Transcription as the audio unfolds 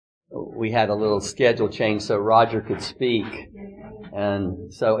we had a little schedule change so Roger could speak.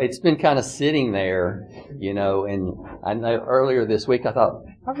 And so it's been kind of sitting there, and I know earlier this week I thought,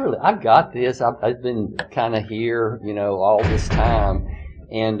 I've got this. I've been kind of here, all this time.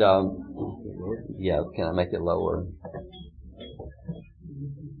 And, can I make it lower?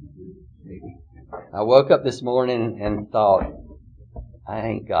 I woke up this morning and thought, I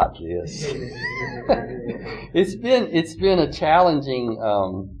ain't got this. It's been a challenging,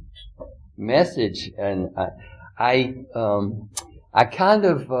 message, and I kind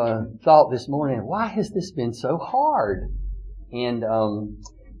of thought this morning, why has this been so hard? And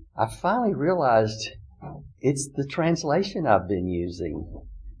I finally realized it's the translation I've been using,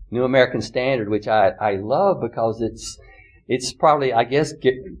 New American Standard, which I love because it's probably, I guess,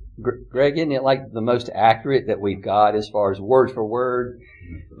 Greg, isn't it like the most accurate that we've got as far as word for word?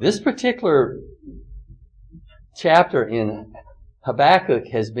 This particular chapter in Habakkuk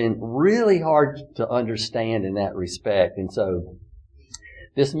has been really hard to understand in that respect. And so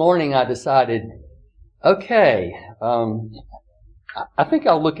this morning I decided, okay, I think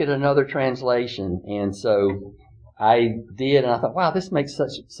I'll look at another translation. And so I did, and I thought, wow, this makes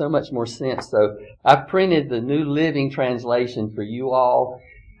so much more sense. So I printed the New Living Translation for you all.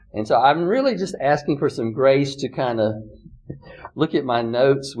 And so I'm really just asking for some grace to kind of look at my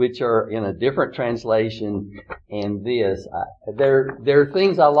notes, which are in a different translation, and this. There are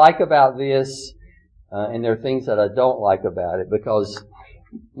things I like about this, and there are things that I don't like about it, because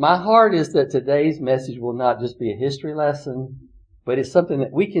my heart is that today's message will not just be a history lesson, but it's something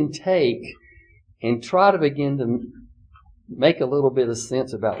that we can take and try to begin to make a little bit of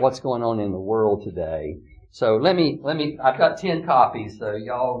sense about what's going on in the world today. So let me, I've got 10 copies, so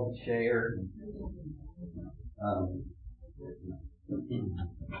y'all share.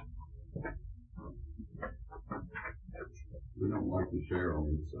 We don't like to share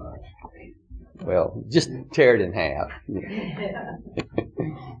on this side. Well, just tear it in half.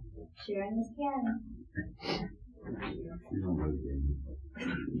 Sharing is caring.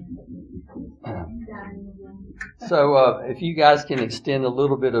 So if you guys can extend a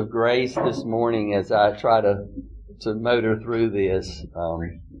little bit of grace this morning as I try to motor through this,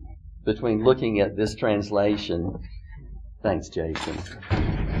 between looking at this translation. Thanks, Jason.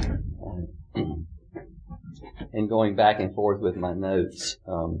 And going back and forth with my notes.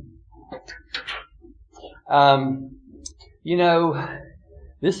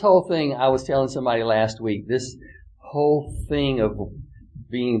 This whole thing, I was telling somebody last week, this whole thing of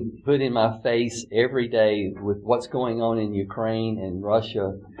being put in my face every day with what's going on in Ukraine and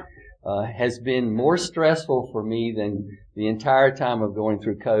Russia has been more stressful for me than the entire time of going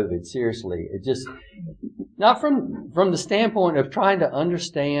through COVID. Seriously. It just, not from the standpoint of trying to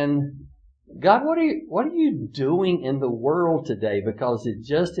understand, God, what are you doing in the world today? Because it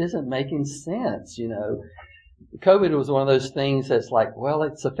just isn't making sense, COVID was one of those things that's like, well,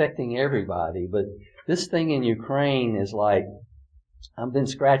 it's affecting everybody, but this thing in Ukraine is like, I've been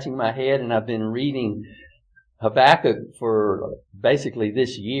scratching my head, and I've been reading Habakkuk for basically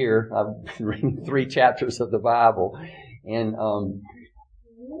this year. I've been reading 3 chapters of the Bible, and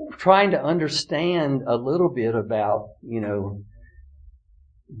trying to understand a little bit about,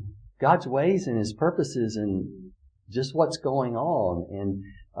 God's ways and His purposes and just what's going on. And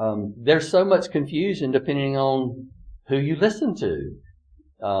there's so much confusion depending on who you listen to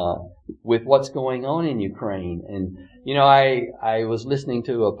with what's going on in Ukraine. And, I was listening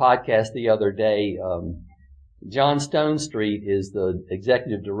to a podcast the other day. John Stonestreet is the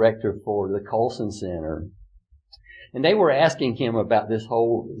executive director for the Colson Center. And they were asking him about this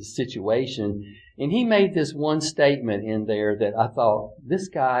whole situation. And he made this one statement in there that I thought, this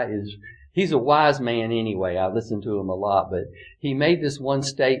guy he's a wise man anyway. I listen to him a lot, but he made this one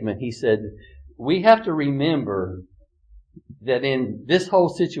statement. He said, we have to remember that in this whole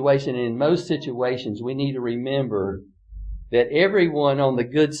situation, and in most situations, we need to remember that everyone on the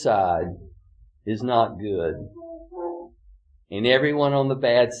good side is not good. And everyone on the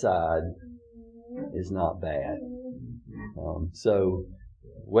bad side is not bad. So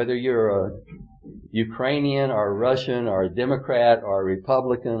whether you're a Ukrainian or a Russian or a Democrat or a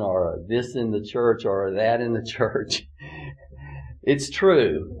Republican or this in the church or that in the church, it's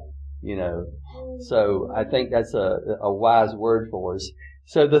true, So I think that's a wise word for us.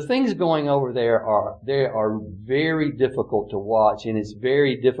 So the things going over there are very difficult to watch, and it's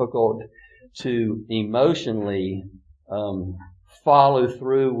very difficult to emotionally follow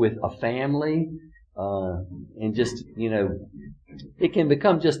through with a family, and just, it can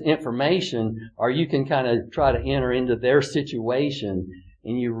become just information, or you can kind of try to enter into their situation,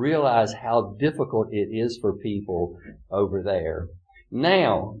 and you realize how difficult it is for people over there.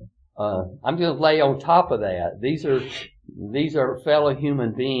 Now, I'm going to lay on top of that. These are fellow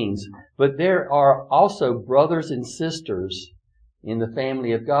human beings, but there are also brothers and sisters in the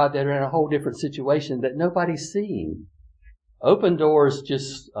family of God that are in a whole different situation that nobody's seeing. Open Doors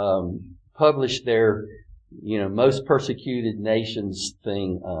just published their, most persecuted nations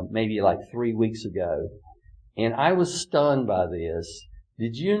thing maybe like 3 weeks ago, and I was stunned by this.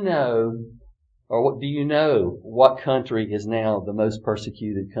 Did you know, or what do you know, what country is now the most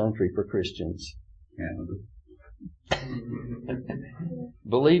persecuted country for Christians? Canada.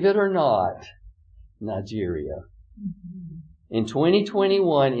 Believe it or not, Nigeria. In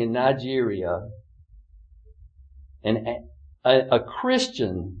 2021 in Nigeria, a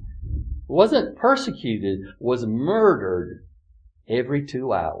Christian wasn't persecuted, was murdered every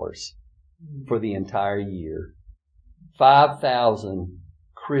 2 hours for the entire year. 5,000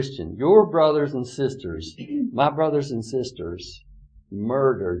 Christian, your brothers and sisters, my brothers and sisters,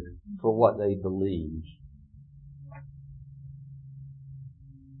 murdered for what they believe.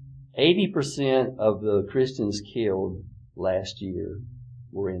 80% of the Christians killed last year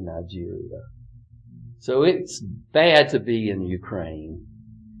were in Nigeria. So it's bad to be in Ukraine,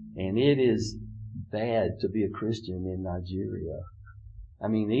 and it is bad to be a Christian in Nigeria. I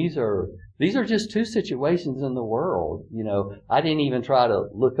mean, these are just two situations in the world. I didn't even try to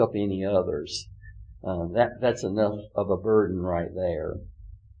look up any others. That's enough of a burden right there.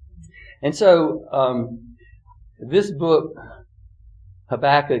 And so, this book,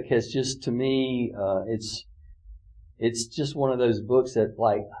 Habakkuk, has just, to me, it's just one of those books that,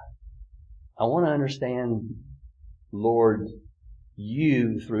 like, I want to understand, Lord,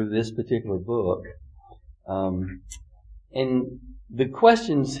 you through this particular book. And the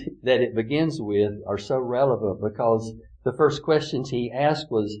questions that it begins with are so relevant because the first questions he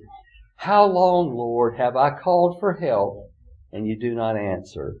asked was, how long, Lord, have I called for help and you do not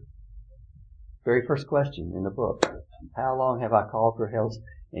answer? Very first question in the book. How long have I called for help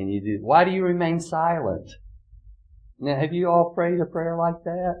and you do? Why do you remain silent? Now, have you all prayed a prayer like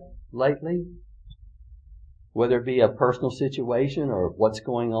that lately? Whether it be a personal situation or what's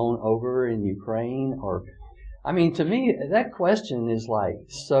going on over in Ukraine or, to me, that question is like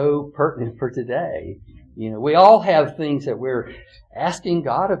so pertinent for today. We all have things that we're asking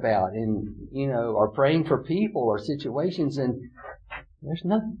God about and, are praying for people or situations, and there's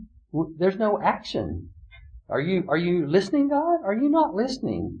no action. Are you listening, God? Are you not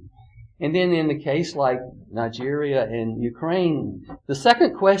listening? And then in the case like Nigeria and Ukraine, the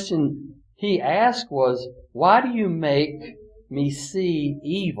second question he asked was, why do you make me see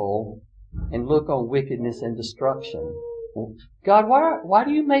evil and look on wickedness and destruction? God, why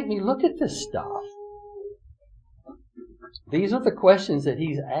do you make me look at this stuff? These are the questions that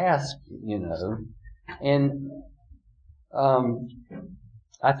he's asked, and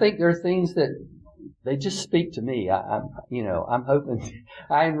I think there are things that they just speak to me. I'm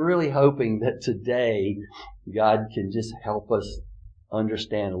really hoping that today God can just help us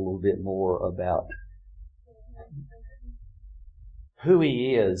understand a little bit more about who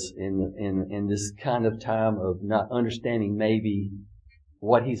he is in this kind of time of not understanding maybe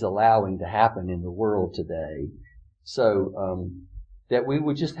what he's allowing to happen in the world today. So that we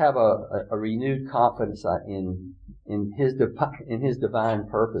would just have a renewed confidence in his divine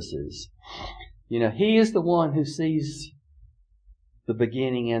purposes. He is the one who sees the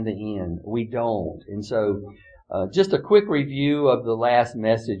beginning and the end. We don't. And so just a quick review of the last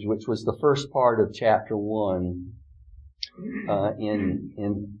message, which was the first part of chapter 1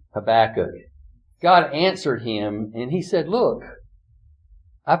 in Habakkuk. God answered him and he said, look,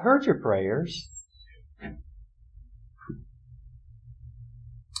 I've heard your prayers.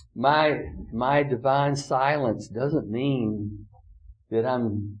 My divine silence doesn't mean that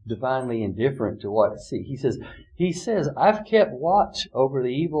I'm divinely indifferent to what I see. He says, I've kept watch over the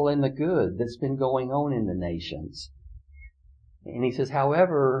evil and the good that's been going on in the nations. And he says,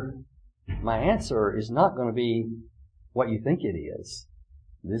 however, my answer is not going to be what you think it is.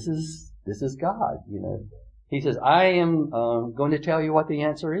 This is God, He says, I am going to tell you what the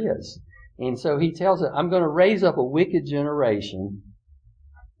answer is. And so he tells it, I'm going to raise up a wicked generation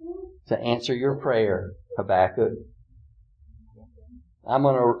to answer your prayer, Habakkuk. I'm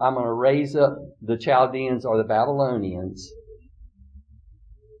gonna raise up the Chaldeans or the Babylonians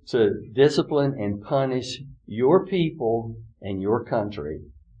to discipline and punish your people and your country.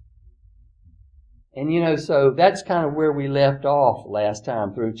 And so that's kind of where we left off last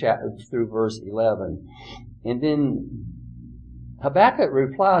time through verse 11. And then Habakkuk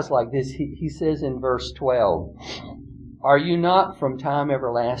replies like this. He says in verse 12, are you not from time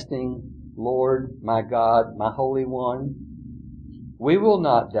everlasting, Lord, my God, my Holy One? We will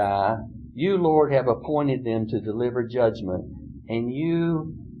not die. You, Lord, have appointed them to deliver judgment, and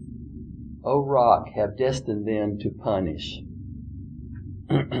you, O rock, have destined them to punish.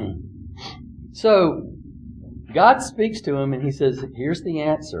 So, God speaks to him and he says, here's the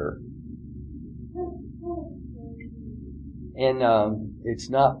answer. And it's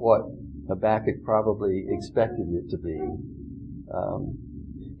not what Habakkuk probably expected it to be.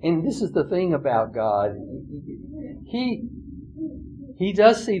 And this is the thing about God. He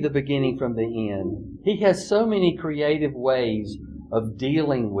does see the beginning from the end. He has so many creative ways of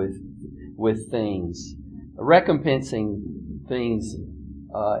dealing with things, recompensing things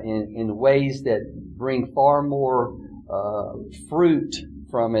in ways that bring far more fruit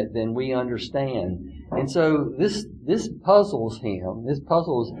from it than we understand. And so this puzzles him. This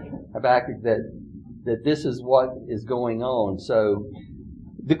puzzles Habakkuk that this is what is going on. So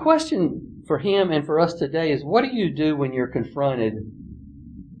the question for him and for us today is, what do you do when you're confronted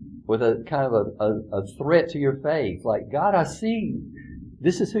with a kind of a threat to your faith? Like, God, I see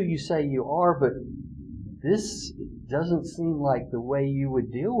this is who you say you are, but this doesn't seem like the way you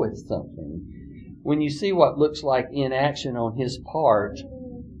would deal with something. When you see what looks like inaction on his part,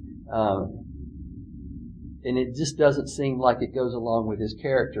 and it just doesn't seem like it goes along with his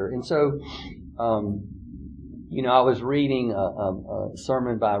character. And so, I was reading a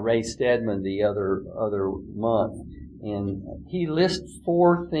sermon by Ray Steadman the other month, and he lists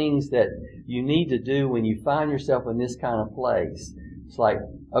 4 things that you need to do when you find yourself in this kind of place. It's like,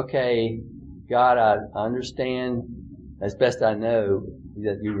 okay, God, I understand as best I know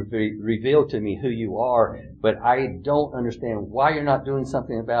that you revealed to me who you are, but I don't understand why you're not doing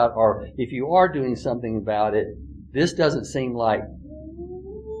something about it, or if you are doing something about it, this doesn't seem like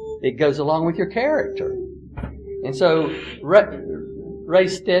it goes along with your character. And so Ray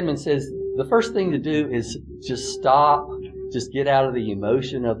Steadman says the first thing to do is just stop, just get out of the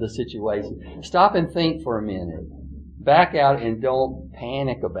emotion of the situation. Stop and think for a minute. Back out and don't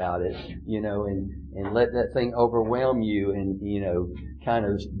panic about it, and let that thing overwhelm you and, kind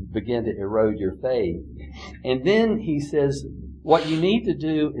of begin to erode your faith. And then he says, what you need to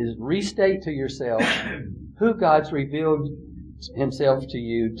do is restate to yourself who God's revealed himself to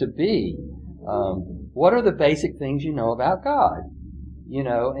you to be. What are the basic things you know about God?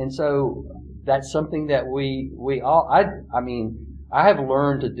 And so that's something that we all, I have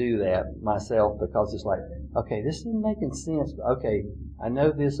learned to do that myself, because it's like, okay, this isn't making sense. Okay, I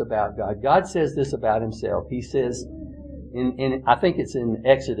know this about God. God says this about himself. He says, I think it's in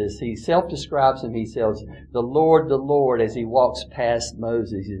Exodus, he self-describes him. He says, the Lord, as he walks past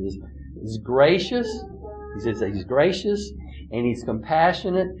Moses, he says, he's gracious. He says that he's gracious, and he's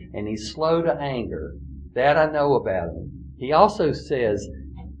compassionate, and he's slow to anger. That I know about him. He also says,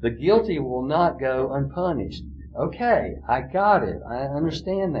 the guilty will not go unpunished. Okay, I got it. I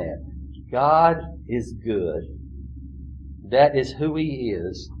understand that. God is good. That is who he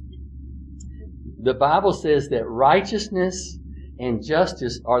is. The Bible says that righteousness and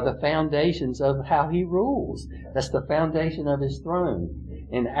justice are the foundations of how he rules. That's the foundation of his throne.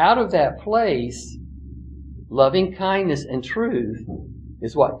 And out of that place, loving kindness and truth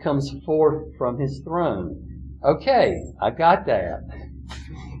is what comes forth from his throne. Okay, I got that.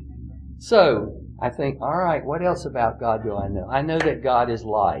 So, I think, all right, what else about God do I know? I know that God is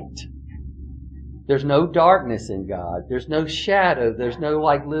light. There's no darkness in God. There's no shadow. There's no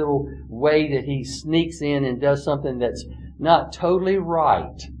little way that he sneaks in and does something that's not totally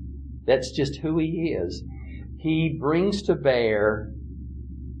right. That's just who he is. He brings to bear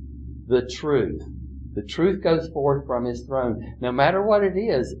the truth. The truth goes forth from his throne. No matter what it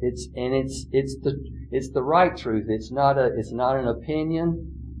is, it's the right truth. It's not an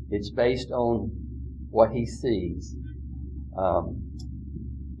opinion. It's based on what he sees.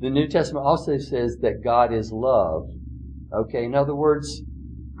 The New Testament also says that God is love. Okay, in other words,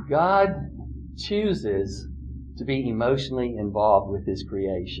 God chooses to be emotionally involved with his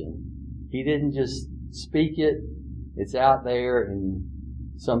creation. He didn't just speak it. It's out there, and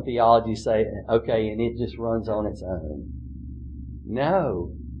some theology say, okay, and it just runs on its own.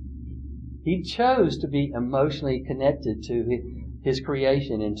 No. He chose to be emotionally connected to his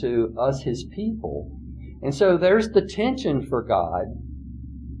creation and to us, his people. And so there's the tension for God.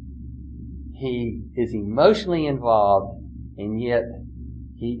 He is emotionally involved, and yet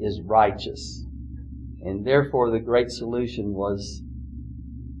he is righteous. And therefore the great solution was,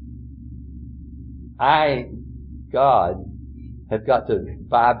 God, have got to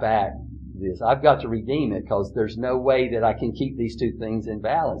buy back this. I've got to redeem it, because there's no way that I can keep these two things in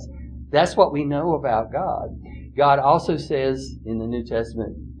balance. That's what we know about God. God also says in the New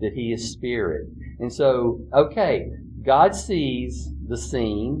Testament that he is spirit. And so, okay, God sees the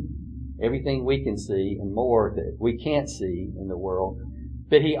scene, everything we can see and more that we can't see in the world.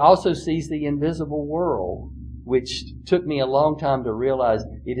 But He also sees the invisible world, which took me a long time to realize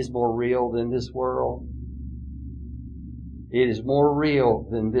it is more real than this world. It is more real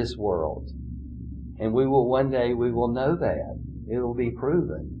than this world. And one day we will know that. It will be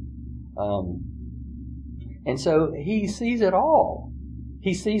proven. And so He sees it all.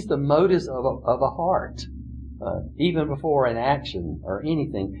 He sees the motives of a heart. Even before an action or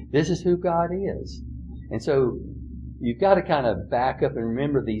anything, this is who God is. And so you've got to kind of back up and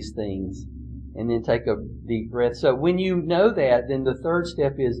remember these things and then take a deep breath. So when you know that, then the third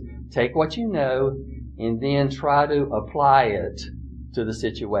step is take what you know and then try to apply it to the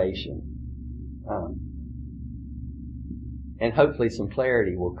situation. And hopefully some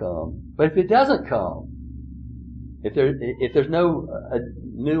clarity will come. But if it doesn't come, if there's no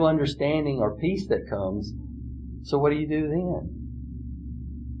new understanding or peace that comes, so what do you do then?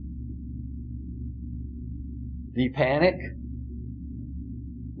 Do you panic?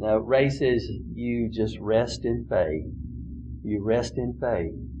 No, Ray says you just rest in faith. You rest in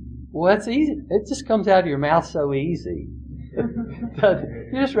faith. Well, that's easy. It just comes out of your mouth so easy.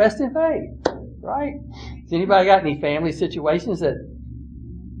 You just rest in faith, right? Has anybody got any family situations that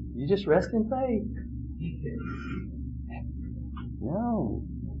you just rest in faith? No.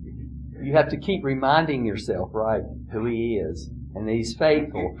 You have to keep reminding yourself, right, who He is, and that He's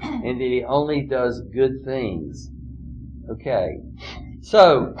faithful, and that He only does good things. Okay.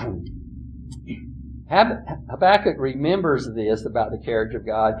 So, Habakkuk remembers this about the character of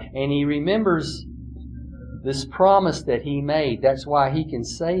God, and he remembers this promise that he made. That's why he can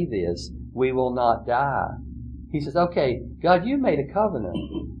say this, we will not die. He says, okay, God, you made a covenant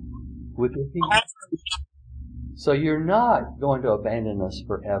with your people. So you're not going to abandon us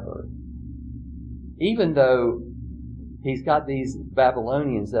forever. Even though He's got these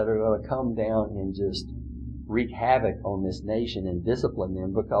Babylonians that are going to come down and just wreak havoc on this nation and discipline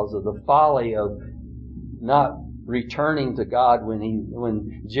them because of the folly of not returning to God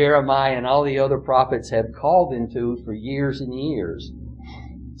when Jeremiah and all the other prophets have called them to for years and years.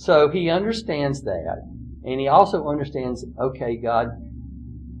 So He understands that. And He also understands, okay, God,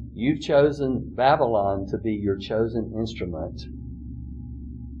 you've chosen Babylon to be your chosen instrument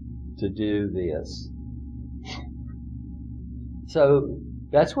to do this. So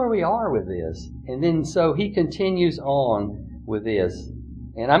that's where we are with this. And then so he continues on with this.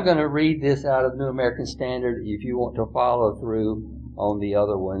 And I'm going to read this out of New American Standard. If you want to follow through on the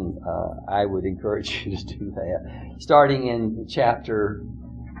other one, I would encourage you to do that. Starting in chapter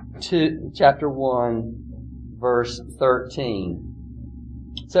 1, verse 13.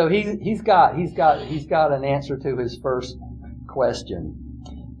 So he's got an answer to his first question.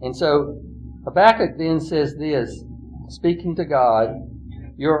 And so Habakkuk then says this, speaking to God,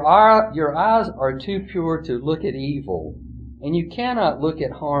 Your eyes are too pure to look at evil, and you cannot look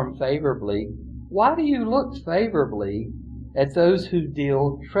at harm favorably. Why do you look favorably at those who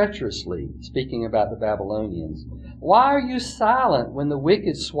deal treacherously? Speaking about the Babylonians. Why are you silent when the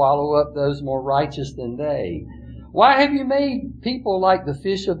wicked swallow up those more righteous than they? Why have you made people like the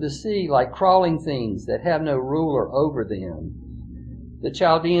fish of the sea, like crawling things that have no ruler over them? The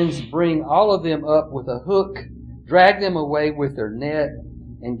Chaldeans bring all of them up with a hook, drag them away with their net,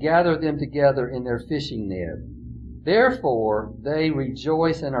 and gather them together in their fishing net. Therefore they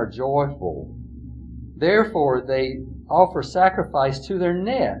rejoice and are joyful. Therefore they offer sacrifice to their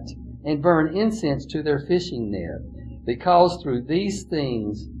net and burn incense to their fishing net, because through these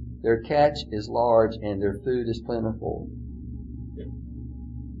things their catch is large and their food is plentiful.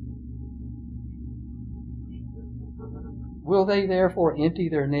 Will they therefore empty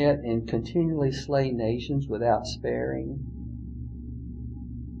their net and continually slay nations without sparing?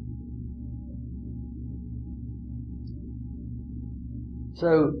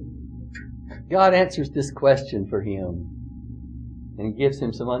 So, God answers this question for him and gives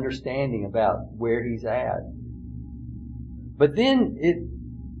him some understanding about where he's at. But then it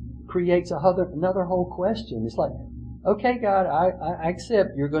creates another whole question. It's like, okay, God, I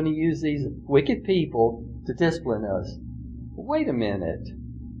accept you're going to use these wicked people to discipline us. But wait a minute.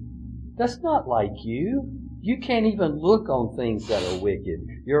 That's not like you. You can't even look on things that are wicked.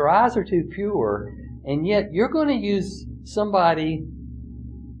 Your eyes are too pure, and yet you're going to use somebody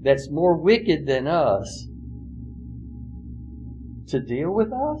that's more wicked than us to deal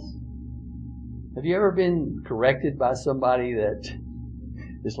with us? Have you ever been corrected by somebody that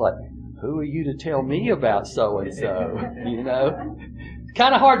is like, who are you to tell me about so-and-so? You know? It's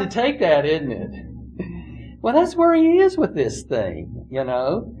kind of hard to take that, isn't it? Well, that's where he is with this thing, you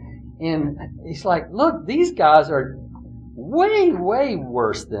know? And it's like, look, these guys are way, way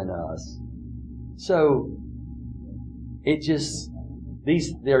worse than us. So there's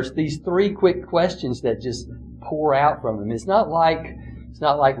these three quick questions that just pour out from him. It's not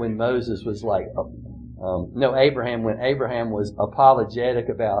like when Moses was like, Abraham, when Abraham was apologetic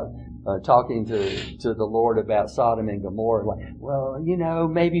about talking to the Lord about Sodom and Gomorrah, like, well,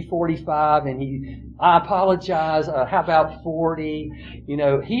 maybe 45, and I apologize, how about 40?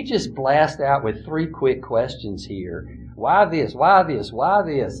 He just blasts out with three quick questions here. Why this? Why this? Why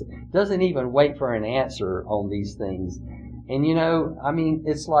this? Doesn't even wait for an answer on these things. And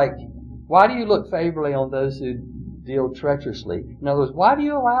it's like, why do you look favorably on those who deal treacherously? In other words, why do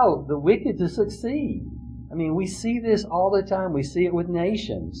you allow the wicked to succeed? We see this all the time. We see it with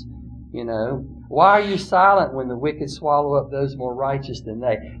nations. Why are you silent when the wicked swallow up those more righteous than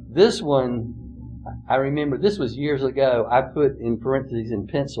they? This one, I remember, this was years ago. I put in parentheses in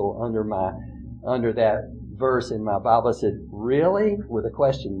pencil under that verse in my Bible. I said, "Really?" with a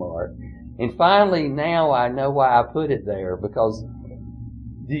question mark. And finally, now I know why I put it there. Because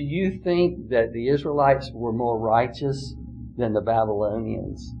do you think that the Israelites were more righteous than the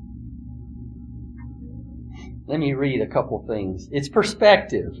Babylonians? Let me read a couple things. It's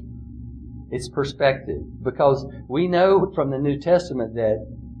perspective. It's perspective. Because we know from the New Testament that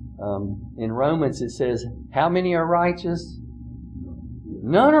in Romans it says, how many are righteous?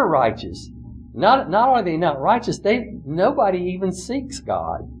 None are righteous. Not only are they not righteous, nobody even seeks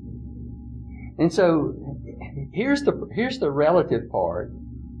God. And so here's the relative part.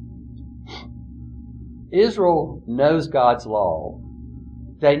 Israel knows God's law.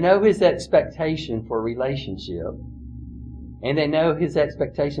 They know His expectation for relationship. And they know His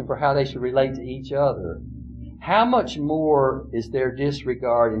expectation for how they should relate to each other. How much more is their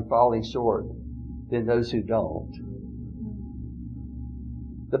disregard and falling short than those who don't?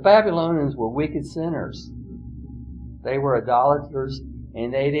 The Babylonians were wicked sinners. They were idolaters,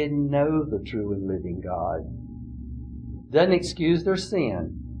 and they didn't know the true and living God. Doesn't excuse their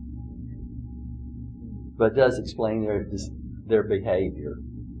sin, but does explain their behavior.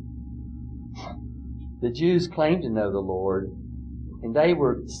 The Jews claimed to know the Lord, and they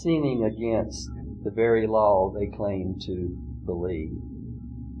were sinning against the very law they claimed to believe.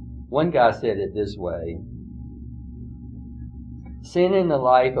 One guy said it this way: sin in the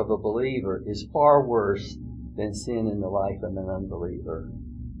life of a believer is far worse than sin in the life of an unbeliever.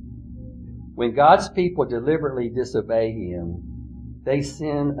 When God's people deliberately disobey Him, they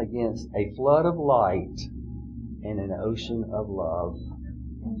sin against a flood of light and an ocean of love.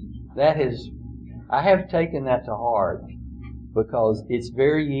 I have taken that to heart, because it's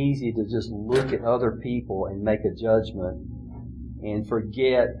very easy to just look at other people and make a judgment and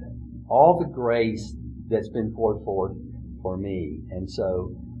forget all the grace that's been poured forth for me. And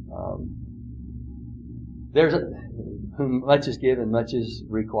so, whom much is given, much is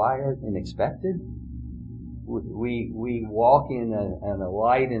required and expected. We walk in a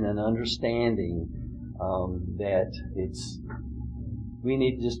light and an understanding that we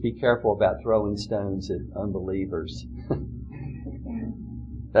need to just be careful about throwing stones at unbelievers.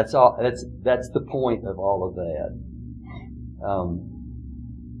 That's all. That's the point of all of that.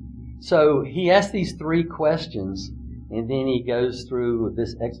 So he asks these three questions, and then he goes through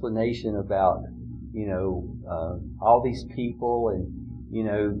this explanation about all these people, and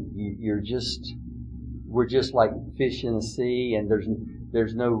we're just like fish in the sea, and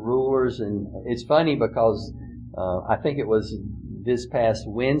there's no rulers. And it's funny because I think it was this past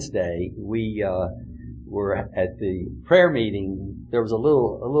Wednesday we were at the prayer meeting. There was a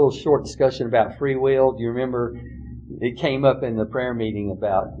little short discussion about free will. Do you remember? It came up in the prayer meeting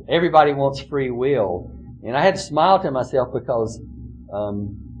about everybody wants free will, and I had to smile to myself because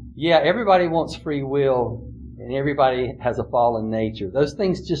everybody wants free will, and everybody has a fallen nature. Those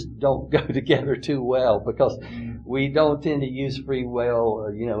things just don't go together too well, because we don't tend to use free will,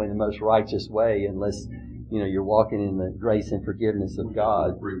 in the most righteous way, unless you're walking in the grace and forgiveness of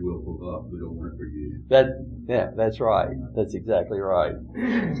God. Free will for God. We don't want to forgive. That's right. That's exactly right.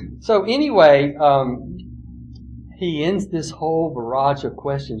 So anyway, he ends this whole barrage of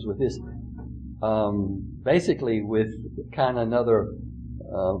questions with this, basically with kind of another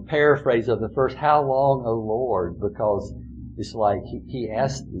paraphrase of the first, "How long, O Lord?" Because it's like he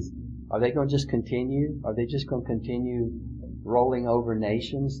asked, are they going to just continue? Are they just going to continue rolling over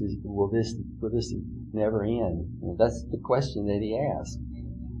nations? Will this never end? Well, that's the question that he asked.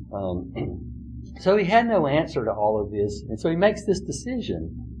 So he had no answer to all of this, and so he makes this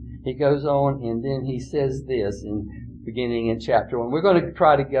decision. He goes on, and then he says this beginning in chapter 1. We're going to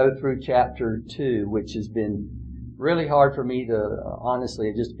try to go through chapter 2, which has been really hard for me to,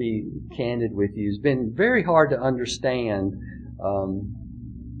 honestly, just be candid with you. It's been very hard to understand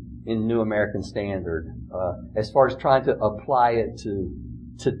in New American Standard as far as trying to apply it to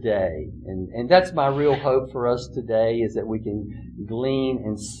today. And that's my real hope for us today, is that we can glean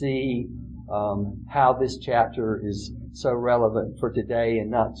and see how this chapter is so relevant for today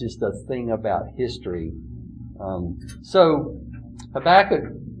and not just a thing about history. So Habakkuk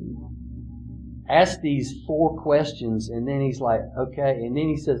asked these 4 questions, and then he's like, okay, and then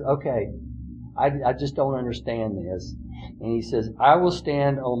he says, okay, I just don't understand this. And he says, I will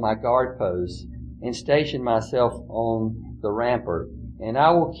stand on my guard post and station myself on the rampart, and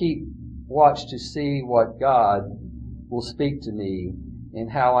I will keep watch to see what God will speak to me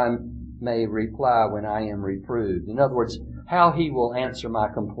and how I may reply when I am reproved. In other words, how he will answer my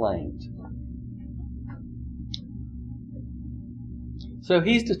complaint. So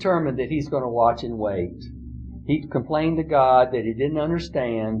he's determined that he's going to watch and wait. He complained to God that he didn't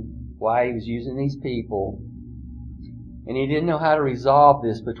understand why he was using these people, and he didn't know how to resolve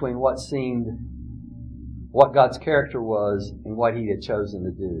this between what God's character was and what he had chosen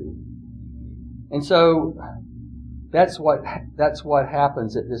to do. And so that's what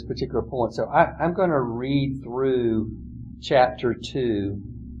happens at this particular point. So I'm going to read through chapter 2,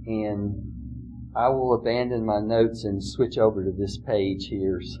 and I will abandon my notes and switch over to this page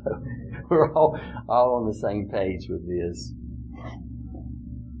here, so we're all on the same page with this.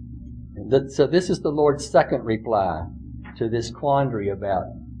 So this is the Lord's second reply to this quandary about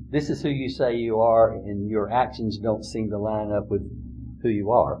this is who you say you are, and your actions don't seem to line up with who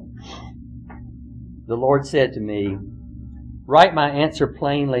you are. The Lord said to me, write my answer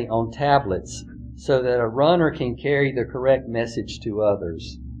plainly on tablets so that a runner can carry the correct message to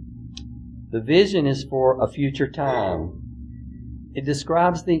others. The vision is for a future time. It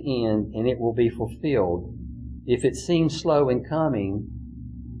describes the end, and it will be fulfilled. If it seems slow in coming,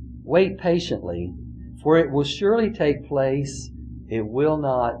 wait patiently, for it will surely take place. It will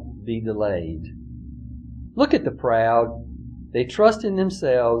not be delayed. Look at the proud. They trust in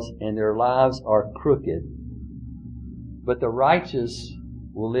themselves, and their lives are crooked. But the righteous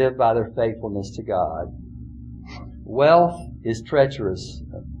will live by their faithfulness to God. Wealth is treacherous.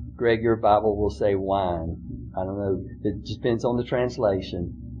 Greg, your Bible will say wine. I don't know. It just depends on the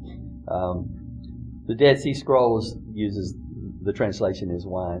translation. The Dead Sea Scrolls uses the translation as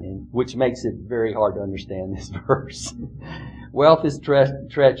wine, which makes it very hard to understand this verse. Wealth is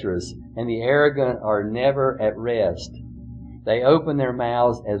treacherous, and the arrogant are never at rest. They open their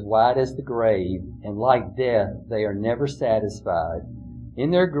mouths as wide as the grave, and like death they are never satisfied. In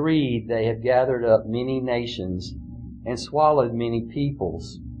their greed they have gathered up many nations and swallowed many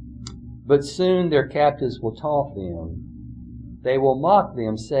peoples. But soon their captives will taunt them. They will mock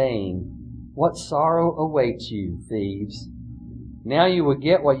them, saying, what sorrow awaits you, thieves? Now you will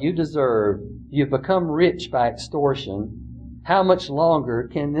get what you deserve. You've become rich by extortion. How much longer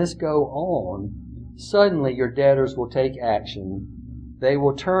can this go on? Suddenly your debtors will take action. They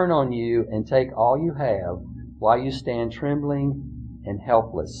will turn on you and take all you have while you stand trembling and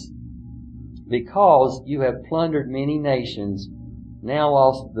helpless. Because you have plundered many nations, now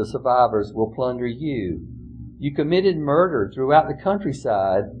all the survivors will plunder you. You committed murder throughout the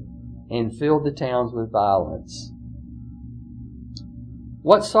countryside and filled the towns with violence.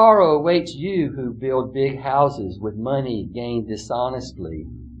 What sorrow awaits you who build big houses with money gained dishonestly?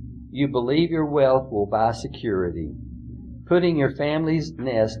 You believe your wealth will buy security, putting your family's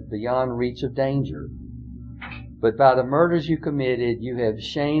nest beyond reach of danger. But by the murders you committed, you have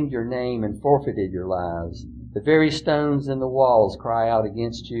shamed your name and forfeited your lives. The very stones in the walls cry out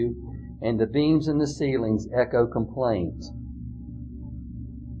against you, and the beams in the ceilings echo complaints.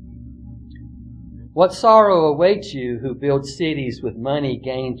 What sorrow awaits you who build cities with money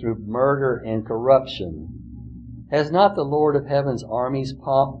gained through murder and corruption? Has not the Lord of Heaven's armies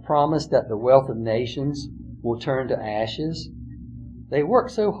promised that the wealth of nations will turn to ashes? They work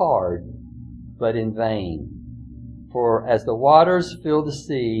so hard, but in vain. For as the waters fill the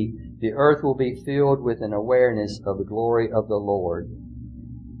sea, the earth will be filled with an awareness of the glory of the Lord.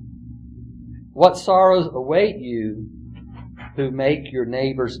 What sorrows await you who make your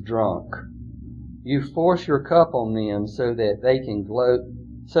neighbors drunk? You force your cup on them so that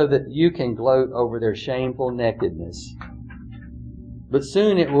you can gloat over their shameful nakedness. But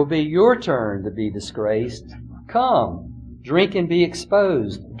soon it will be your turn to be disgraced. Come, drink and be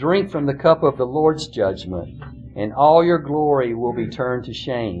exposed. Drink from the cup of the Lord's judgment, and all your glory will be turned to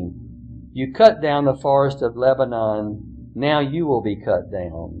shame. You cut down the forest of Lebanon, now you will be cut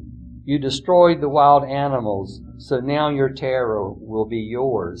down. You destroyed the wild animals, so now your terror will be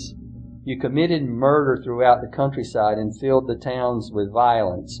yours. You committed murder throughout the countryside and filled the towns with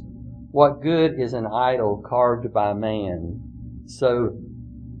violence. What good is an idol carved by man?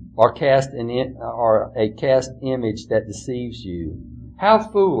 Or a cast image that deceives you. How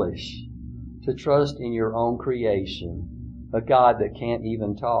foolish to trust in your own creation, a God that can't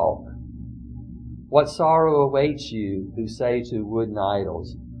even talk. What sorrow awaits you who say to wooden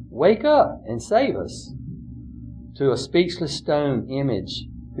idols, "Wake up and save us." To a speechless stone image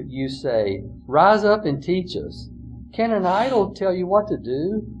you say, "Rise up and teach us." Can an idol tell you what to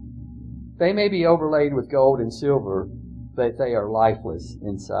do? They may be overlaid with gold and silver, but they are lifeless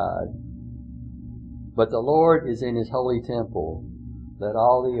inside. But the Lord is in His holy temple. Let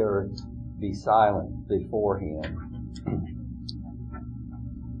all the earth be silent before Him.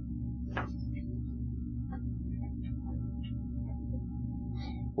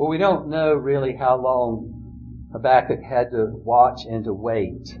 Well, we don't know really how long Habakkuk had to watch and to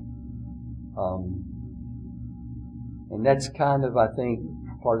wait. And that's kind of, I think,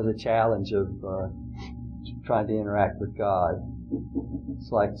 part of the challenge of trying to interact with God.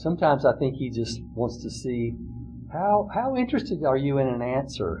 It's like sometimes I think He just wants to see how interested are you in an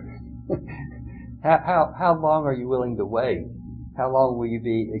answer? How long are you willing to wait? How long will you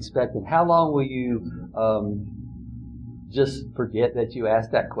be expectant? How long will you just forget that you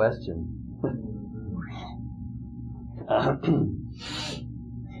asked that question?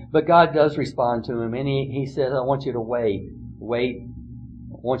 But God does respond to him, and He says, I want you to wait. I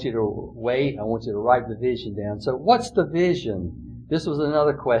want you to wait. I want you to write the vision down. So what's the vision? This was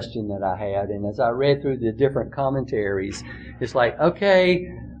another question that I had, and as I read through the different commentaries, it's like, okay,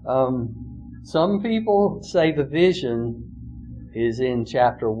 some people say the vision is in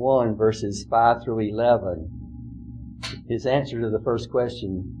chapter 1, verses 5 through 11. His answer to the first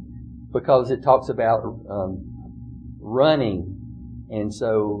question, because it talks about running, and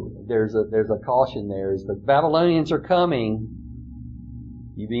so there's a caution there. As the Babylonians are coming,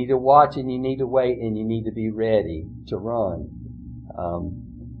 you need to watch and you need to wait and you need to be ready to run.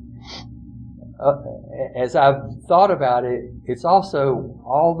 As I've thought about it, it's also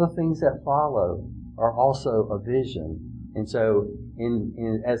all the things that follow are also a vision. And so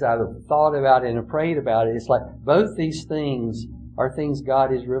as I've thought about it and prayed about it, it's like both these things are things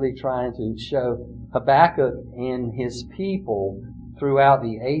God is really trying to show Habakkuk and his people throughout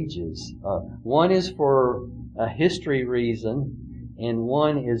the ages. One is for a history reason, and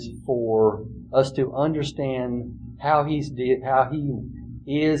one is for us to understand how He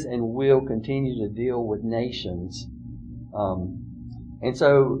is and will continue to deal with nations. And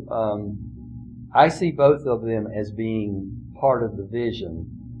so I see both of them as being part of the vision.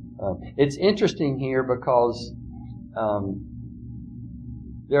 It's interesting here because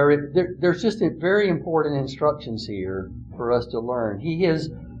there's just very important instructions here for us to learn. He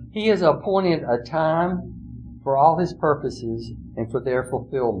has appointed a time for all His purposes and for their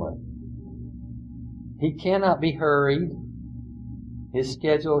fulfillment. He cannot be hurried. His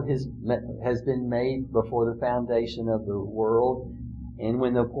schedule has been made before the foundation of the world. And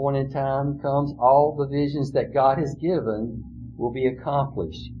when the appointed time comes, all the visions that God has given will be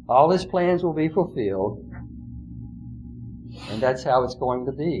accomplished. All His plans will be fulfilled. And that's how it's going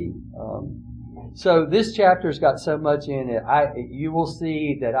to be. So this chapter's got so much in it. You will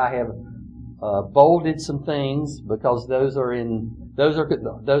see that I have bolded some things because those are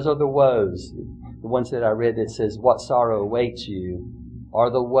the woes. The ones that I read that says, "What sorrow awaits you," are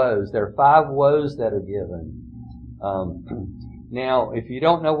the woes. There are 5 woes that are given. Now, if you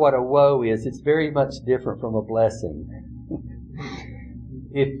don't know what a woe is, it's very much different from a blessing.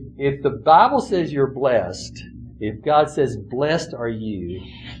 If the Bible says you're blessed, if God says, "Blessed are you,"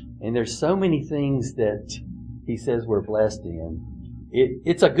 and there's so many things that He says we're blessed in,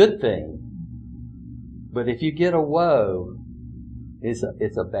 it's a good thing. But if you get a woe, it's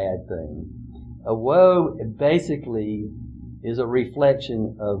a bad thing. A woe basically is a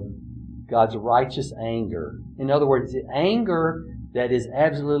reflection of God's righteous anger. In other words, the anger that is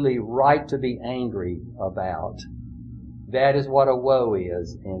absolutely right to be angry about. That is what a woe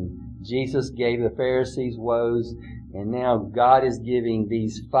is. And Jesus gave the Pharisees woes, and now God is giving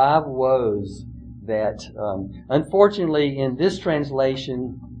these 5 woes that, unfortunately, in this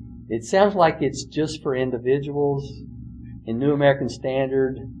translation, it sounds like it's just for individuals. In New American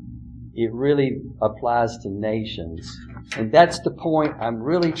Standard, it really applies to nations. And that's the point I'm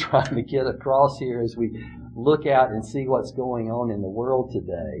really trying to get across here as we look out and see what's going on in the world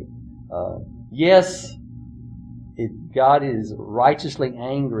today. Yes, God is righteously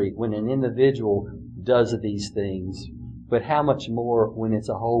angry when an individual does these things, but how much more when it's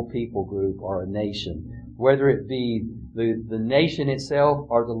a whole people group or a nation, whether it be the nation itself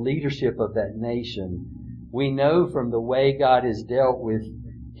or the leadership of that nation. We know from the way God has dealt with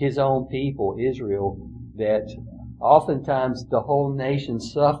His own people, Israel, that oftentimes the whole nation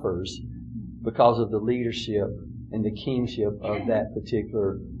suffers because of the leadership and the kingship of that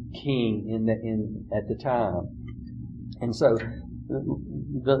particular king at the time. And so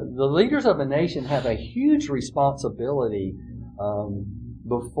the leaders of a nation have a huge responsibility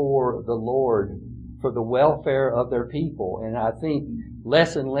before the Lord for the welfare of their people. And I think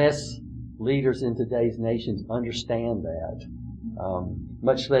less and less leaders in today's nations understand that.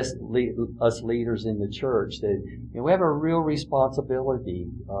 Much less us leaders in the church, that we have a real responsibility,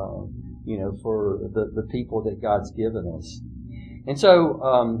 for the people that God's given us. And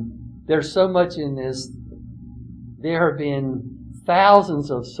so there's so much in this. There have been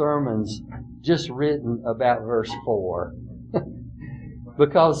thousands of sermons just written about verse 4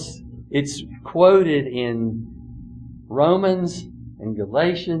 because it's quoted in Romans and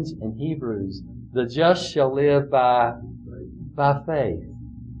Galatians and Hebrews. The just shall live by faith.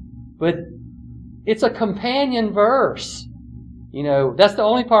 But it's a companion verse. That's the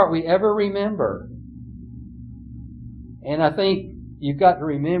only part we ever remember. And I think you've got to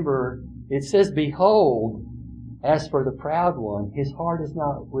remember, it says, "Behold, as for the proud one, his heart is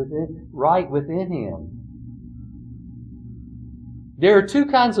not right within him." There are two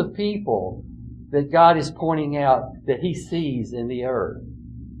kinds of people that God is pointing out that He sees in the earth.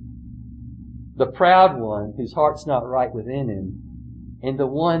 The proud one, whose heart's not right within him, and the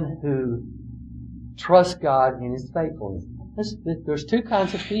one who trusts God in His faithfulness. There's two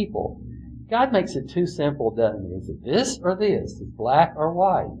kinds of people. God makes it too simple, doesn't He? Is it this or this? It's black or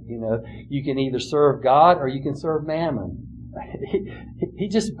white. You can either serve God or you can serve mammon. He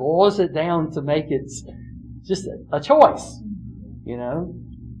just boils it down to make it just a choice.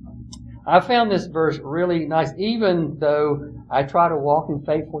 I found this verse really nice. Even though I try to walk in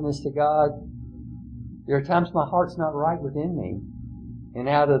faithfulness to God, there are times my heart's not right within me. And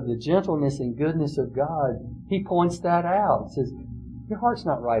out of the gentleness and goodness of God, He points that out. He says, your heart's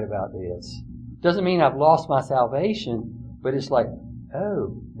not right about this. Doesn't mean I've lost my salvation, but it's like,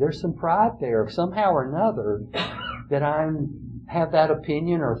 oh, there's some pride there somehow or another that I have that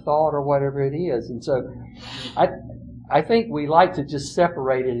opinion or thought or whatever it is. And so I think we like to just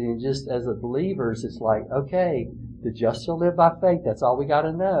separate it, and just as a believers, it's like, okay, the just shall live by faith. That's all we got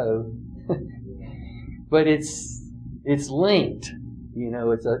to know. But it's linked.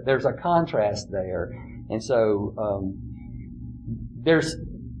 There's a contrast there. And so there's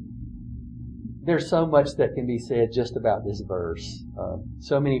so much that can be said just about this verse.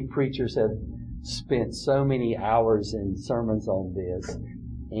 So many preachers have spent so many hours in sermons on this.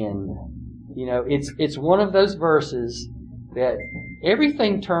 And it's one of those verses that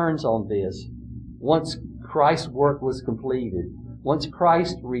everything turns on this once Christ's work was completed. Once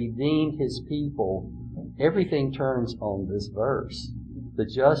Christ redeemed His people, everything turns on this verse. The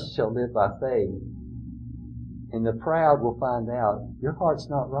just shall live by faith, and the proud will find out your heart's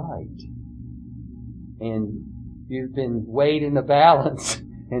not right. And you've been weighed in the balance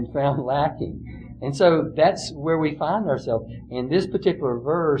and found lacking. And so that's where we find ourselves. And this particular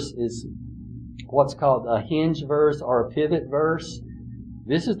verse is what's called a hinge verse or a pivot verse.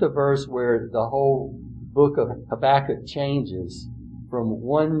 This is the verse where the whole book of Habakkuk changes from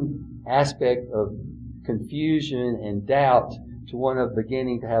one aspect of confusion and doubt to one of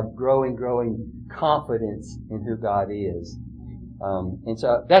beginning to have growing confidence in who God is. And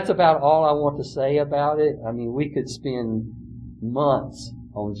so that's about all I want to say about it. I mean, we could spend months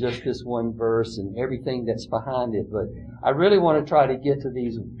on just this one verse and everything that's behind it, but I really want to try to get to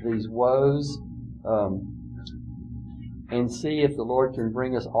these woes and see if the Lord can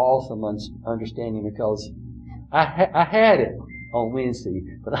bring us all some understanding, because I had it on Wednesday,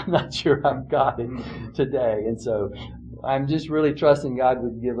 but I'm not sure I've got it today. And so I'm just really trusting God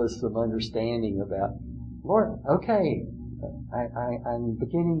would give us some understanding about, Lord, okay, I'm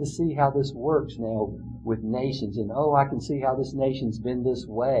beginning to see how this works now with nations, and I can see how this nation's been this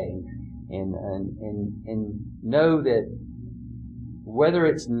way, and know that whether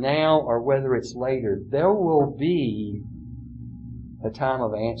it's now or whether it's later, there will be a time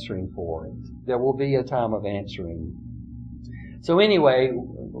of answering for it. There will be a time of answering. So anyway,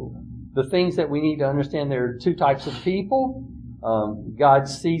 the things that we need to understand, there are two types of people. God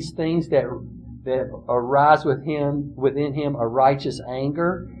sees things that arise within Him a righteous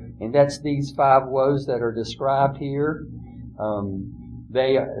anger, and that's these 5 woes that are described here.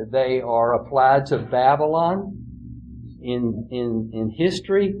 They are applied to Babylon in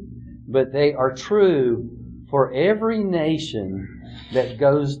history, but they are true for every nation that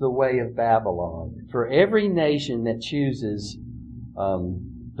goes the way of Babylon. For every nation that chooses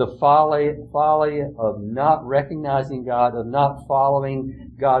the folly of not recognizing God, of not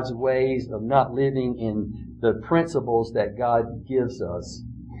following God's ways, of not living in the principles that God gives us.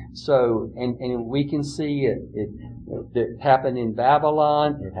 So, and we can see it happened in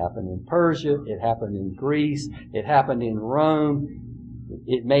Babylon, it happened in Persia, it happened in Greece, it happened in Rome,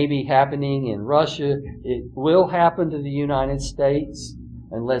 it may be happening in Russia, it will happen to the United States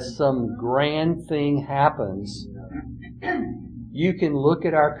unless some grand thing happens. You can look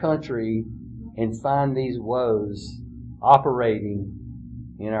at our country and find these woes operating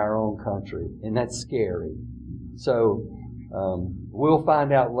in our own country, and that's scary. So, we'll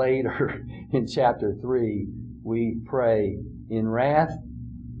find out later in chapter 3, we pray, in wrath,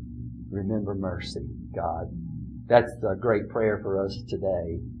 remember mercy, God. That's a great prayer for us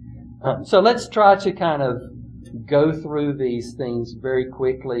today. So let's try to kind of go through these things very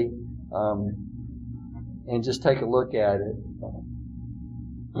quickly and just take a look at it.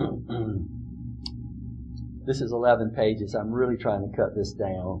 This is 11 pages. I'm really trying to cut this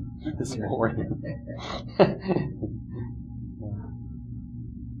down this morning.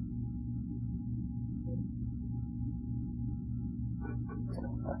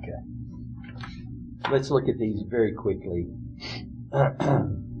 Let's look at these very quickly.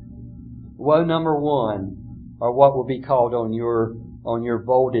 Woe number 1, or what will be called on your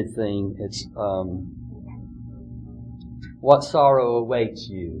bolded thing. It's what sorrow awaits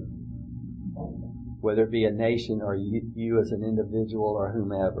you, whether it be a nation or you as an individual or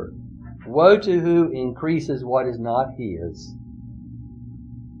whomever. Woe to who increases what is not his.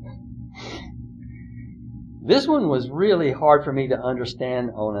 This one was really hard for me to understand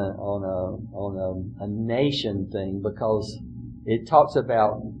on a nation thing, because it talks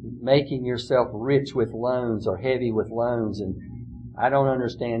about making yourself rich with loans or heavy with loans, and I don't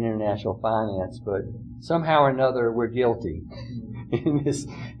understand international finance, but somehow or another we're guilty in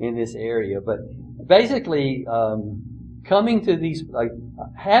this area. But basically, coming to these, like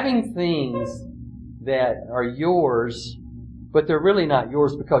having things that are yours, but they're really not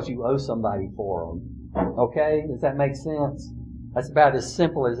yours because you owe somebody for them. Okay? Does that make sense? That's about as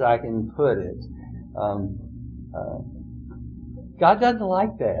simple as I can put it. God doesn't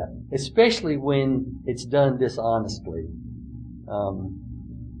like that, especially when it's done dishonestly.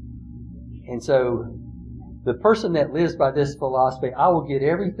 And so, the person that lives by this philosophy, I will get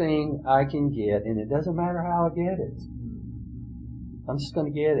everything I can get, and it doesn't matter how I get it. I'm just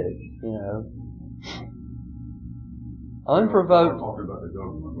going to get it, you know. Unprovoked. I'm talking about the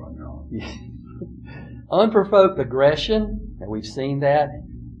government right now. Unprovoked aggression, and we've seen that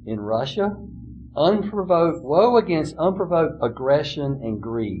in Russia. Woe against unprovoked aggression and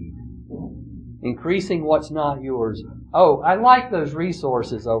greed. Increasing what's not yours. Oh, I like those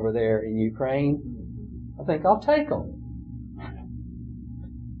resources over there in Ukraine. I think I'll take them.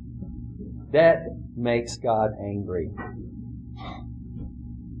 That makes God angry.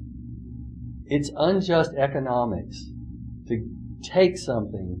 It's unjust economics to take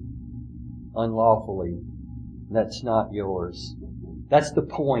something unlawfully that's not yours. That's the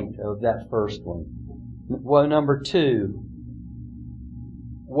point of that first one. Woe number 2.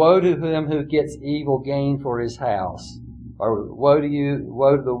 Woe to him who gets evil gain for his house. Or woe to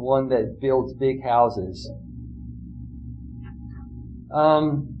the one that builds big houses.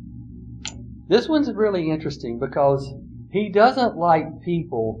 This one's really interesting because he doesn't like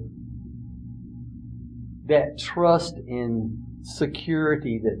people that trust in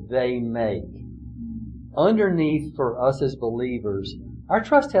security that they make. Underneath, for us as believers, our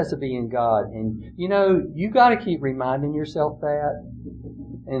trust has to be in God. And you know, you got to keep reminding yourself that.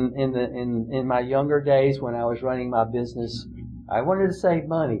 In my younger days when I was running my business, I wanted to save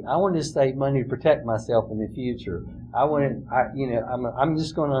money. I wanted to save money to protect myself in the future. I'm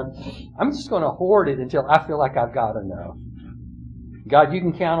just gonna hoard it until I feel like I've got enough. God, you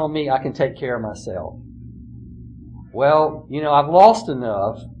can count on me. I can take care of myself. Well, I've lost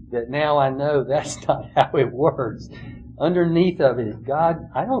enough that now I know that's not how it works. Underneath of it is, God,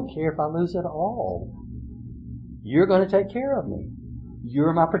 I don't care if I lose it all. You're going to take care of me.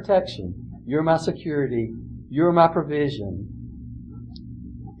 You're my protection. You're my security. You're my provision.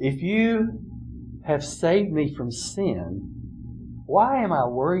 If you have saved me from sin, why am I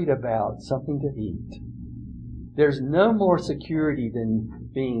worried about something to eat? There's no more security than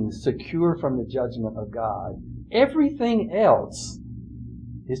being secure from the judgment of God. Everything else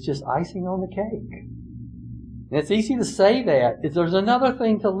is just icing on the cake. And it's easy to say that. There's another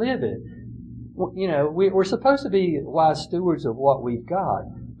thing to live it. We're supposed to be wise stewards of what we've got,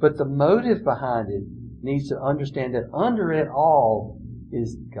 but the motive behind it needs to understand that under it all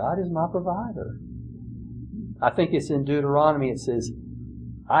is God is my provider. I think it's in Deuteronomy, it says,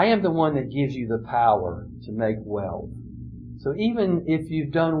 I am the one that gives you the power to make wealth. So even if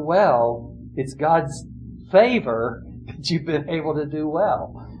you've done well, it's God's favor that you've been able to do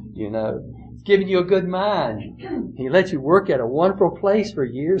well. He's giving you a good mind. He lets you work at a wonderful place for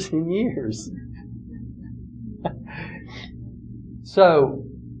years and years. So,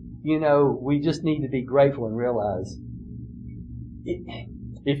 we just need to be grateful and realize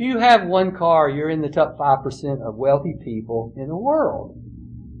if you have one car, you're in the top 5% of wealthy people in the world.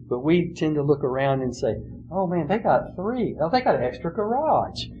 But we tend to look around and say, oh man, they got 3. Oh, they got an extra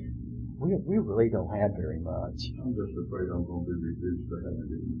garage. We really don't have very much. I'm just afraid I'm going to be reduced to having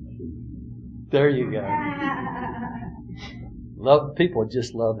to eat. There you go. People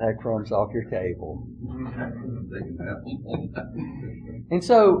just love that crumbs off your table. They can have them. And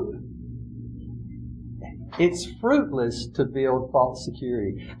so, it's fruitless to build false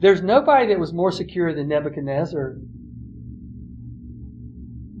security. There's nobody that was more secure than Nebuchadnezzar.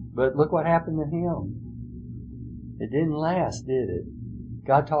 But look what happened to him. It didn't last, did it?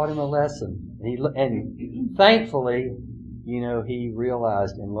 God taught him a lesson. And thankfully, he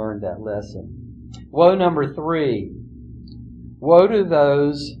realized and learned that lesson. Woe number 3. Woe to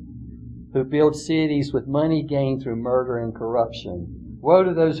those who build cities with money gained through murder and corruption. Woe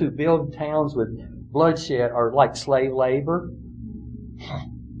to those who build towns with bloodshed or like slave labor.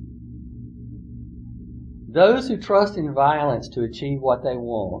 Those who trust in violence to achieve what they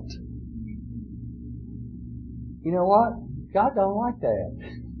want. You know what? God don't like that.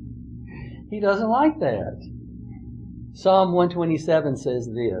 He doesn't like that. Psalm 127 says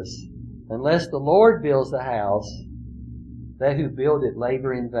this, unless the Lord builds the house, they who build it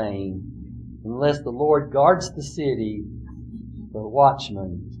labor in vain. Unless the Lord guards the city, the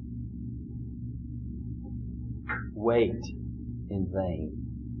watchmen wait in vain.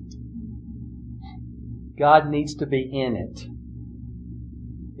 God needs to be in it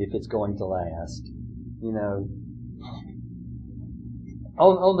if it's going to last.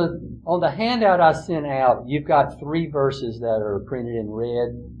 On the handout I sent out, you've got 3 verses that are printed in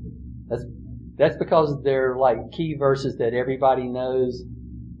red. That's because they're like key verses that everybody knows,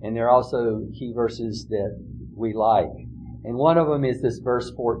 and they're also key verses that we like. And one of them is this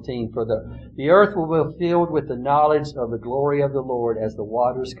verse 14, for the earth will be filled with the knowledge of the glory of the Lord as the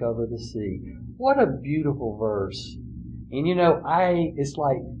waters cover the sea. What a beautiful verse. And it's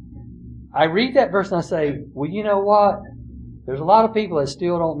like, I read that verse and I say, well, you know what? There's a lot of people that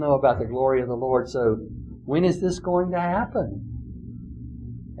still don't know about the glory of the Lord, so when is this going to happen?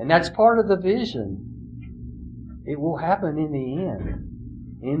 And that's part of the vision. It will happen in the end.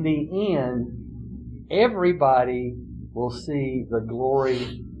 In the end, everybody will see the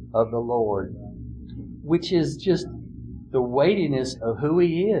glory of the Lord, which is just the weightiness of who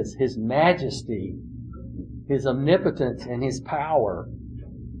He is, His majesty, His omnipotence, and His power.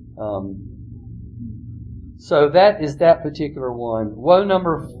 So that is that particular one. Woe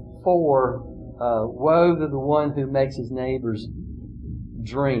number 4, woe to the one who makes his neighbors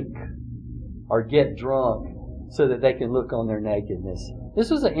drink or get drunk so that they can look on their nakedness. This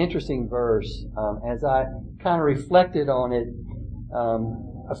was an interesting verse. As I kind of reflected on it,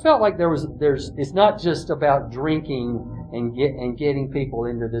 I felt like it's not just about drinking and getting people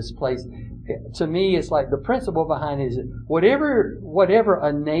into this place. To me, it's like the principle behind it is whatever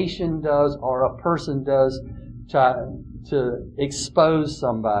a nation does or a person does to expose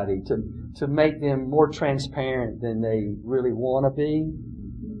somebody, to make them more transparent than they really want to be,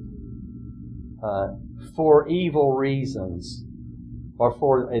 for evil reasons or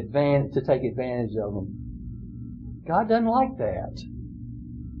to take advantage of them. God doesn't like that.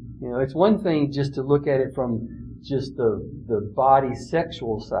 It's one thing just to look at it from just the body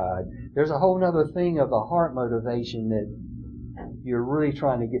sexual side. There's a whole other thing of the heart motivation that you're really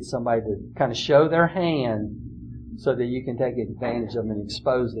trying to get somebody to kind of show their hand so that you can take advantage of them and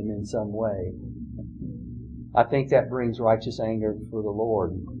expose them in some way. I think that brings righteous anger for the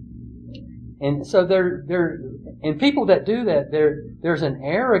Lord. And so and people that do that, there's an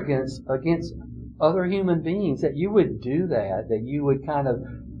arrogance against other human beings that you would do that you would kind of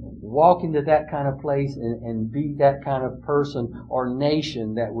walk into that kind of place and be that kind of person or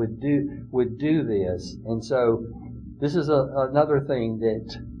nation that would do this. And so this is another thing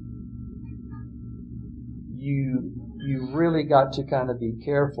that you really got to kind of be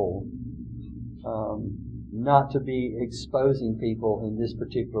careful not to be exposing people in this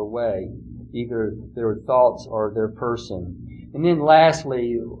particular way, either their thoughts or their person. And then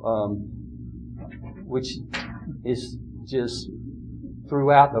lastly, which is just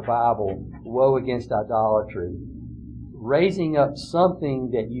throughout the Bible, woe against idolatry. Raising up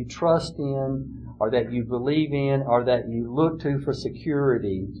something that you trust in, or that you believe in, or that you look to for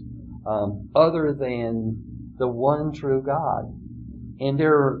security, other than the one true God. And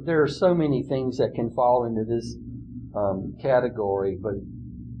there are so many things that can fall into this category, but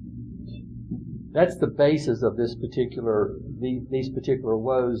that's the basis of these particular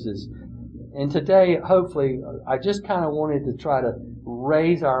woes. And today, hopefully, I just kind of wanted to try to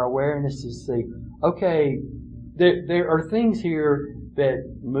raise our awareness to see, okay, there are things here that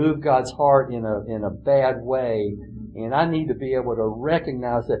move God's heart in a bad way, and I need to be able to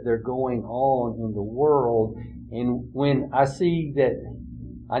recognize that they're going on in the world. And when I see that,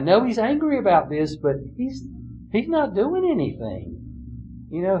 I know He's angry about this, but He's not doing anything.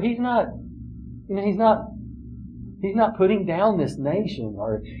 He's not putting down this nation,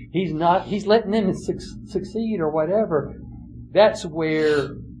 or He's letting them succeed or whatever. That's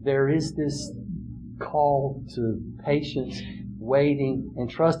where there is this call to patience, waiting, and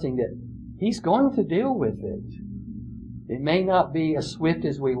trusting that He's going to deal with it. It may not be as swift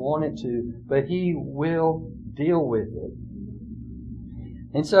as we want it to, but He will deal with it.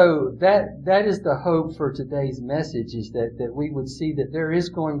 And so that is the hope for today's message, is that we would see that there is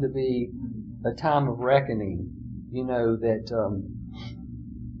going to be a time of reckoning, and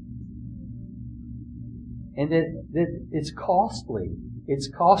that it's costly. It's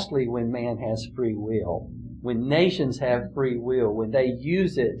costly when man has free will, when nations have free will, when they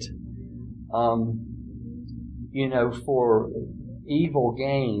use it, for evil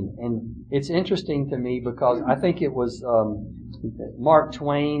gain. And it's interesting to me because I think it was Mark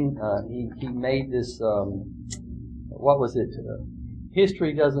Twain. He made this. What was it?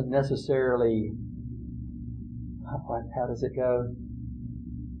 History doesn't necessarily. How does it go?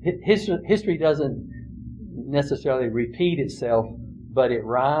 History doesn't necessarily repeat itself, but it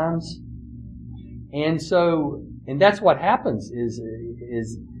rhymes. And that's what happens is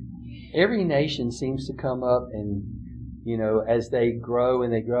every nation seems to come up and, as they grow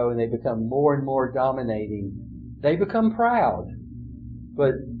and they become more and more dominating, they become proud.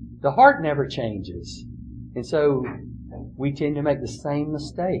 But the heart never changes. And so we tend to make the same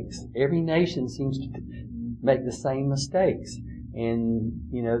mistakes. Every nation seems to make the same mistakes. And,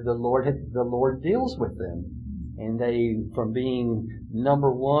 the Lord deals with them. And they, from being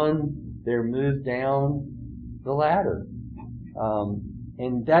number one, they're moved down the ladder.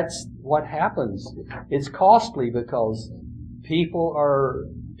 And that's what happens. It's costly because people are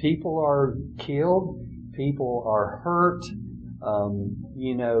killed, people are hurt,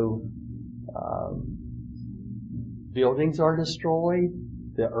 buildings are destroyed,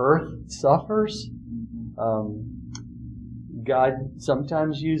 the earth suffers. God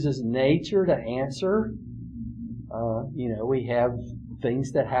sometimes uses nature to answer. We have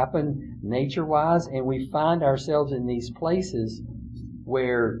things that happen nature-wise, and we find ourselves in these places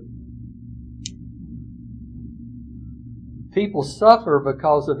where people suffer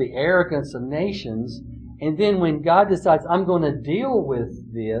because of the arrogance of nations, and then when God decides, I'm going to deal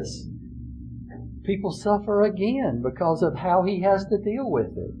with this, people suffer again because of how He has to deal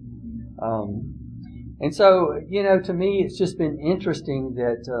with it. And so, to me, it's just been interesting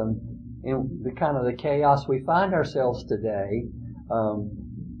that in the kind of the chaos we find ourselves today,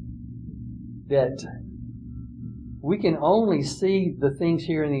 that we can only see the things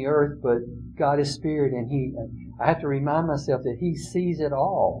here in the earth, but God is Spirit, and I have to remind myself that He sees it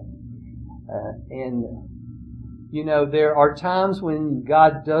all. There are times when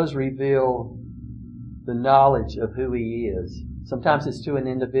God does reveal the knowledge of who He is. Sometimes it's to an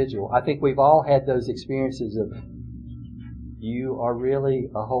individual. I think we've all had those experiences of, you are really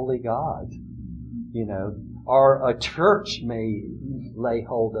a holy God, or a church may lay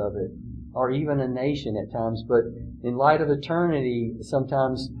hold of it, or even a nation at times. But in light of eternity,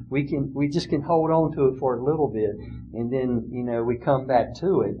 sometimes we just can hold on to it for a little bit, and then we come back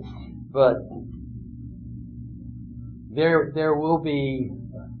to it. But there will be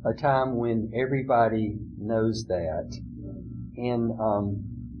a time when everybody knows that, and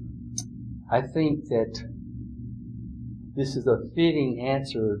I think that this is a fitting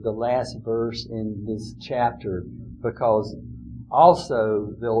answer, the last verse in this chapter, because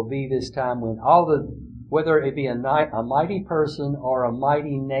also there will be this time when whether it be a mighty person or a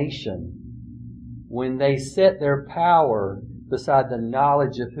mighty nation, when they set their power beside the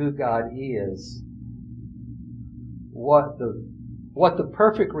knowledge of who God is, what the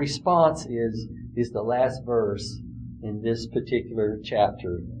perfect response is the last verse in this particular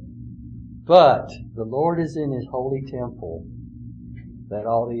chapter. But the Lord is in His holy temple, that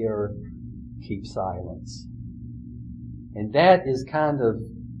all the earth keep silence. And that is kind of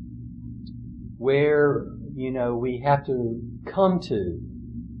where, we have to come to.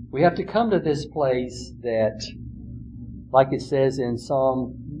 We have to come to this place that, like it says in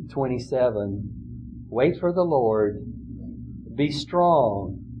Psalm 27, wait for the Lord, be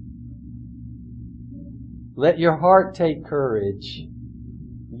strong. Let your heart take courage.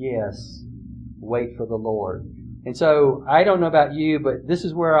 Yes, wait for the Lord. And so, I don't know about you, but this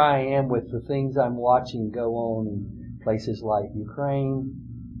is where I am with the things I'm watching go on in places like Ukraine,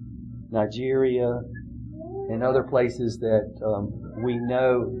 Nigeria, and other places that we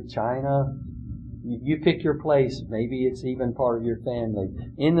know, China. You pick your place. Maybe it's even part of your family.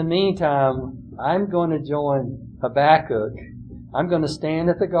 In the meantime, I'm going to join Habakkuk. I'm going to stand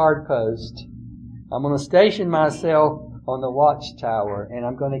at the guard post. I'm going to station myself on the watchtower, and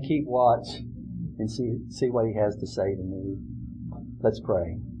I'm going to keep watch and see what he has to say to me. Let's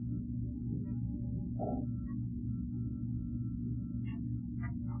pray.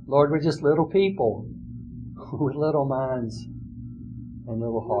 Lord, we're just little people with little minds and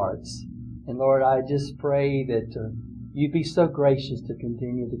little hearts. And Lord, I just pray that you'd be so gracious to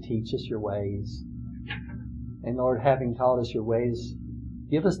continue to teach us your ways. And Lord, having taught us your ways,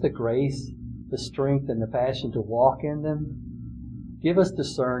 give us the grace, the strength, and the passion to walk in them. Give us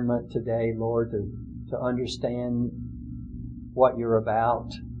discernment today, Lord, to understand what you're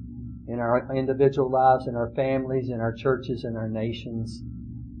about in our individual lives, in our families, in our churches, in our nations.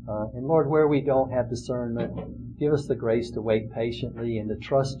 And Lord, where we don't have discernment, give us the grace to wait patiently and to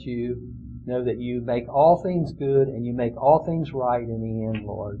trust you. Know that you make all things good and you make all things right in the end,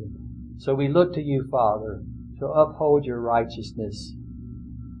 Lord. So we look to you, Father, to uphold your righteousness,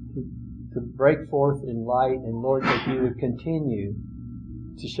 to break forth in light, and Lord, that you would continue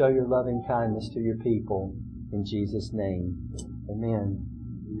to show your loving kindness to your people. In Jesus' name, amen.